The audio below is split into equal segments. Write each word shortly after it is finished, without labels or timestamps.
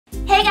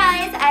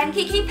guys, I'm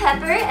KiKi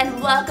Pepper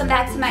and welcome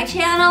back to my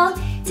channel.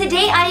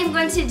 Today I am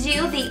going to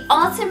do the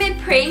ultimate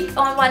prank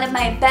on one of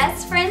my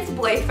best friend's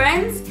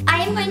boyfriends.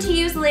 I am going to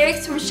use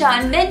lyrics from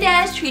Shawn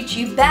Mendes, Treat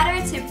You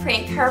Better, to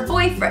prank her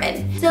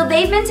boyfriend. So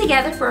they've been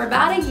together for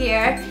about a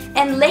year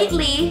and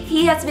lately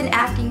he has been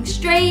acting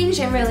strange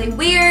and really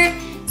weird.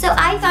 So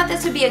I thought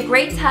this would be a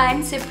great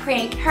time to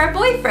prank her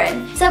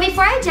boyfriend. So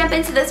before I jump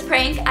into this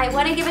prank, I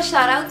want to give a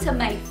shout out to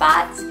Mike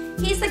Fox.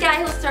 He's the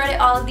guy who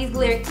started all of these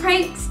lyric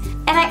pranks.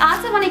 And I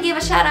also want to give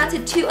a shout out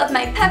to two of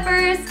my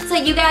peppers. So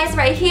you guys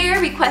right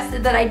here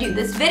requested that I do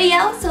this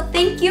video. So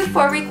thank you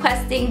for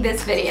requesting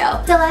this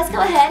video. So let's go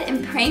ahead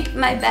and prank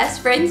my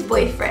best friend's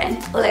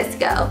boyfriend. Let's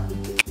go.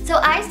 So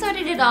I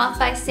started it off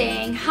by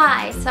saying,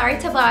 "Hi, sorry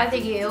to bother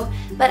you,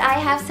 but I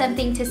have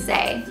something to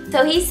say."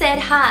 So he said,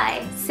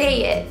 "Hi,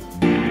 say it."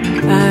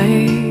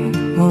 I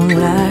won't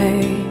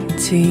lie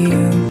to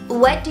you.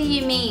 What do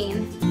you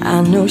mean?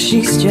 I know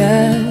she's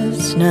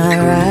just not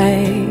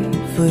right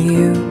for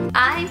you.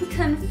 I'm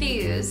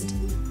confused.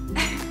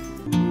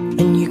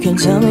 And you can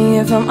tell me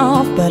if I'm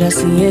off, but I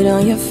see it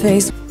on your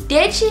face.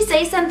 Did she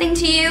say something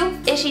to you?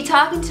 Is she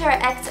talking to her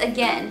ex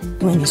again?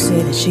 When you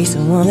say that she's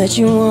the one that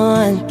you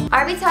want.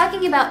 Are we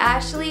talking about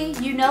Ashley?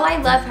 You know I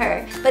love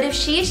her, but if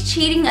she's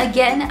cheating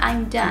again,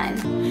 I'm done.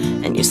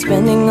 And you're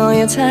spending all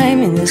your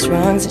time in this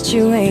wrong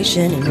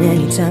situation, and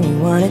anytime you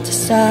want it to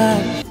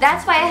stop.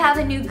 That's why I have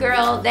a new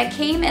girl that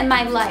came in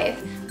my life.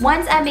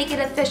 Once I make it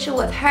official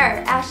with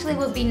her, Ashley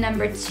will be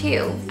number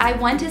 2. I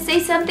want to say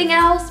something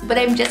else, but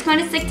I'm just going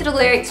to stick to the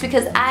lyrics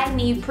because I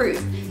need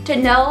proof to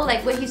know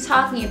like what he's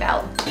talking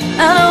about. I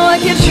know I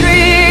can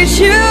treat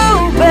you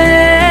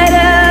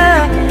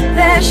better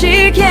than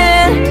she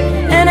can,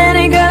 and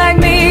any girl like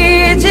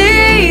me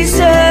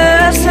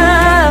deserves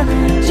a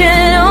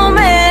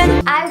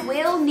gentleman. I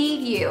will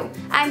need you.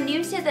 I'm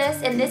new to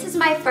this and this is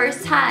my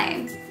first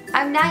time.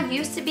 I'm not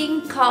used to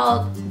being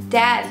called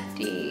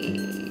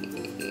daddy.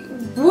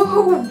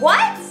 Whoa,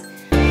 what?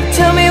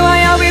 Tell me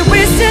why are we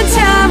wasting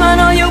time on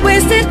all your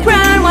wasted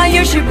grind, why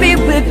you should be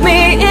with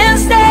me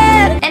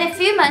instead. In a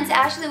few months,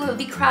 Ashley will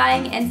be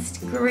crying and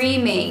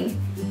screaming.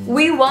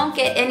 We won't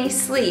get any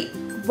sleep.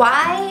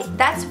 Why?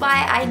 That's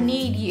why I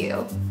need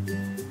you.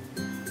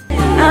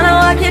 I know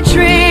I can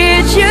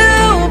treat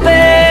you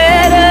better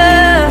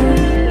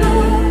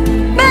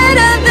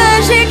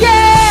than she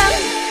can.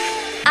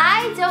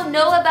 I don't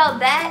know about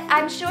that.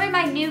 I'm sure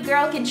my new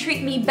girl can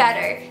treat me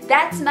better.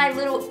 That's my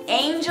little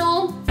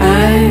angel.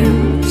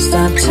 I'll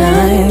stop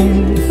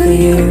time for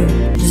you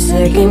the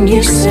second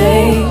you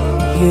say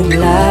you'd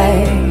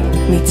like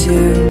me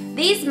to.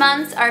 These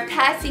months are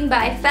passing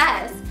by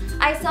fast.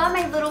 I saw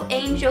my little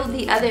angel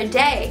the other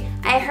day.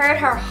 I heard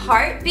her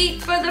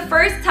heartbeat for the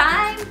first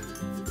time.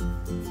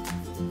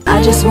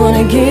 I just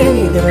wanna give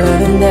you the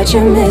loving that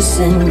you're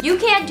missing. You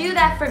can't do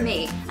that for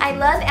me. I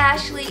love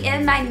Ashley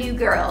and my new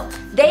girl.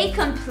 They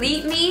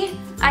complete me.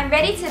 I'm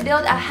ready to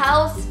build a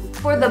house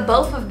for the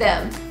both of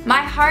them.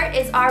 My heart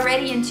is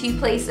already in 2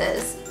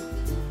 places.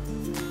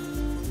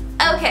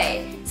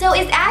 Okay, so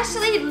is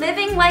Ashley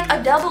living like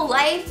a double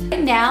life?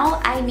 Now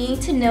I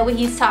need to know what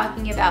he's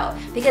talking about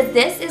because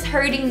this is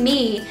hurting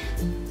me,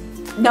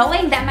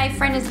 knowing that my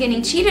friend is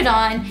getting cheated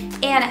on,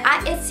 and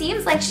it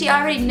seems like she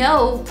already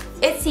knows.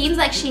 It seems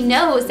like she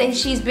knows that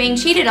she's being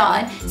cheated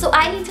on, so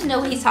I need to know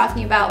what he's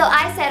talking about. So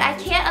I said, I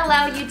can't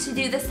allow you to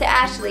do this to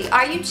Ashley.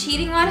 Are you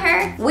cheating on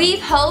her?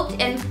 We've hoped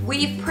and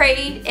we've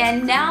prayed,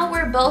 and now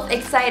we're both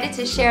excited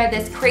to share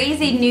this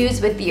crazy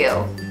news with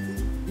you.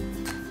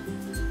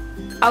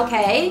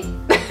 Okay,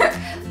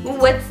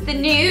 what's the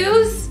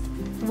news?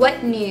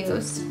 What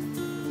news?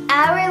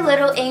 Our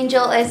little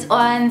angel is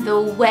on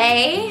the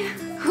way.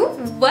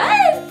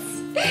 What?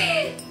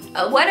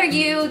 What are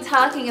you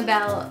talking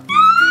about?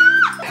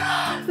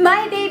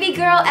 My baby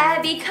girl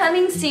Abby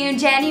coming soon,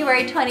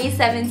 January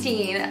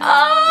 2017.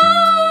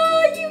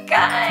 Oh, you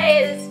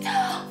guys.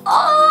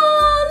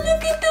 Oh,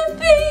 look at the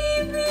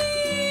baby.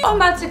 I'm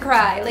about to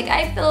cry. Like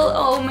I feel,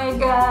 oh my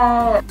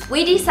god.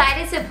 We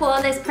decided to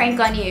pull this prank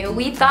on you.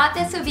 We thought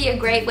this would be a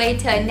great way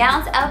to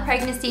announce our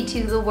pregnancy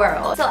to the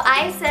world. So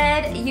I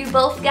said, you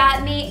both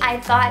got me. I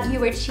thought you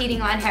were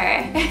cheating on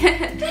her.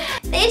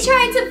 They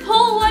tried to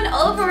pull one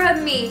over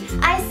on me.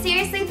 I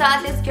seriously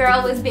thought this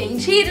girl was being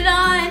cheated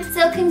on.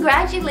 So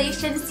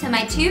congratulations to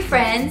my 2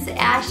 friends,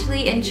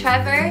 Ashley and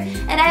Trevor.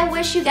 And I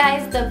wish you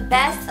guys the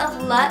best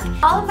of luck.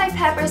 All of my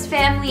Peppers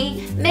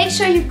family, make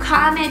sure you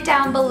comment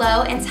down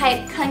below and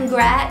type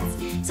congrats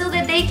so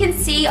that they can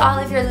see all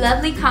of your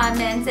lovely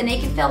comments and they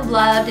can feel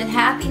loved and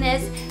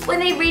happiness when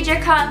they read your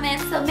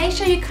comments. So make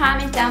sure you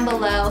comment down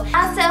below.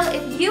 Also,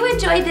 if you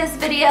enjoyed this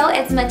video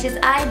as much as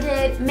I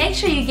did, make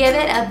sure you give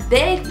it a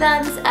big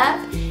thumbs up.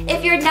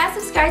 If you're not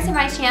subscribed to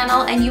my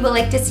channel and you would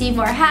like to see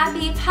more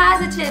happy,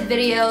 positive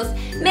videos,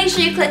 make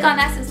sure you click on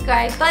that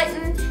subscribe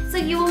button so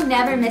you will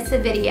never miss a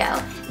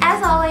video.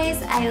 As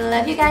always, I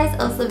love you guys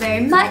also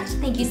very much.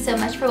 Thank you so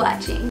much for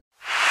watching.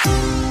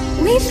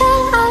 We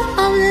fell out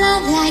of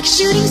love like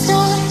shooting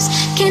stars,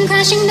 came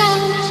crashing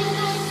down,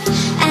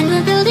 and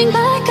we're building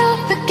back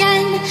up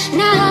again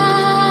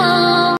now.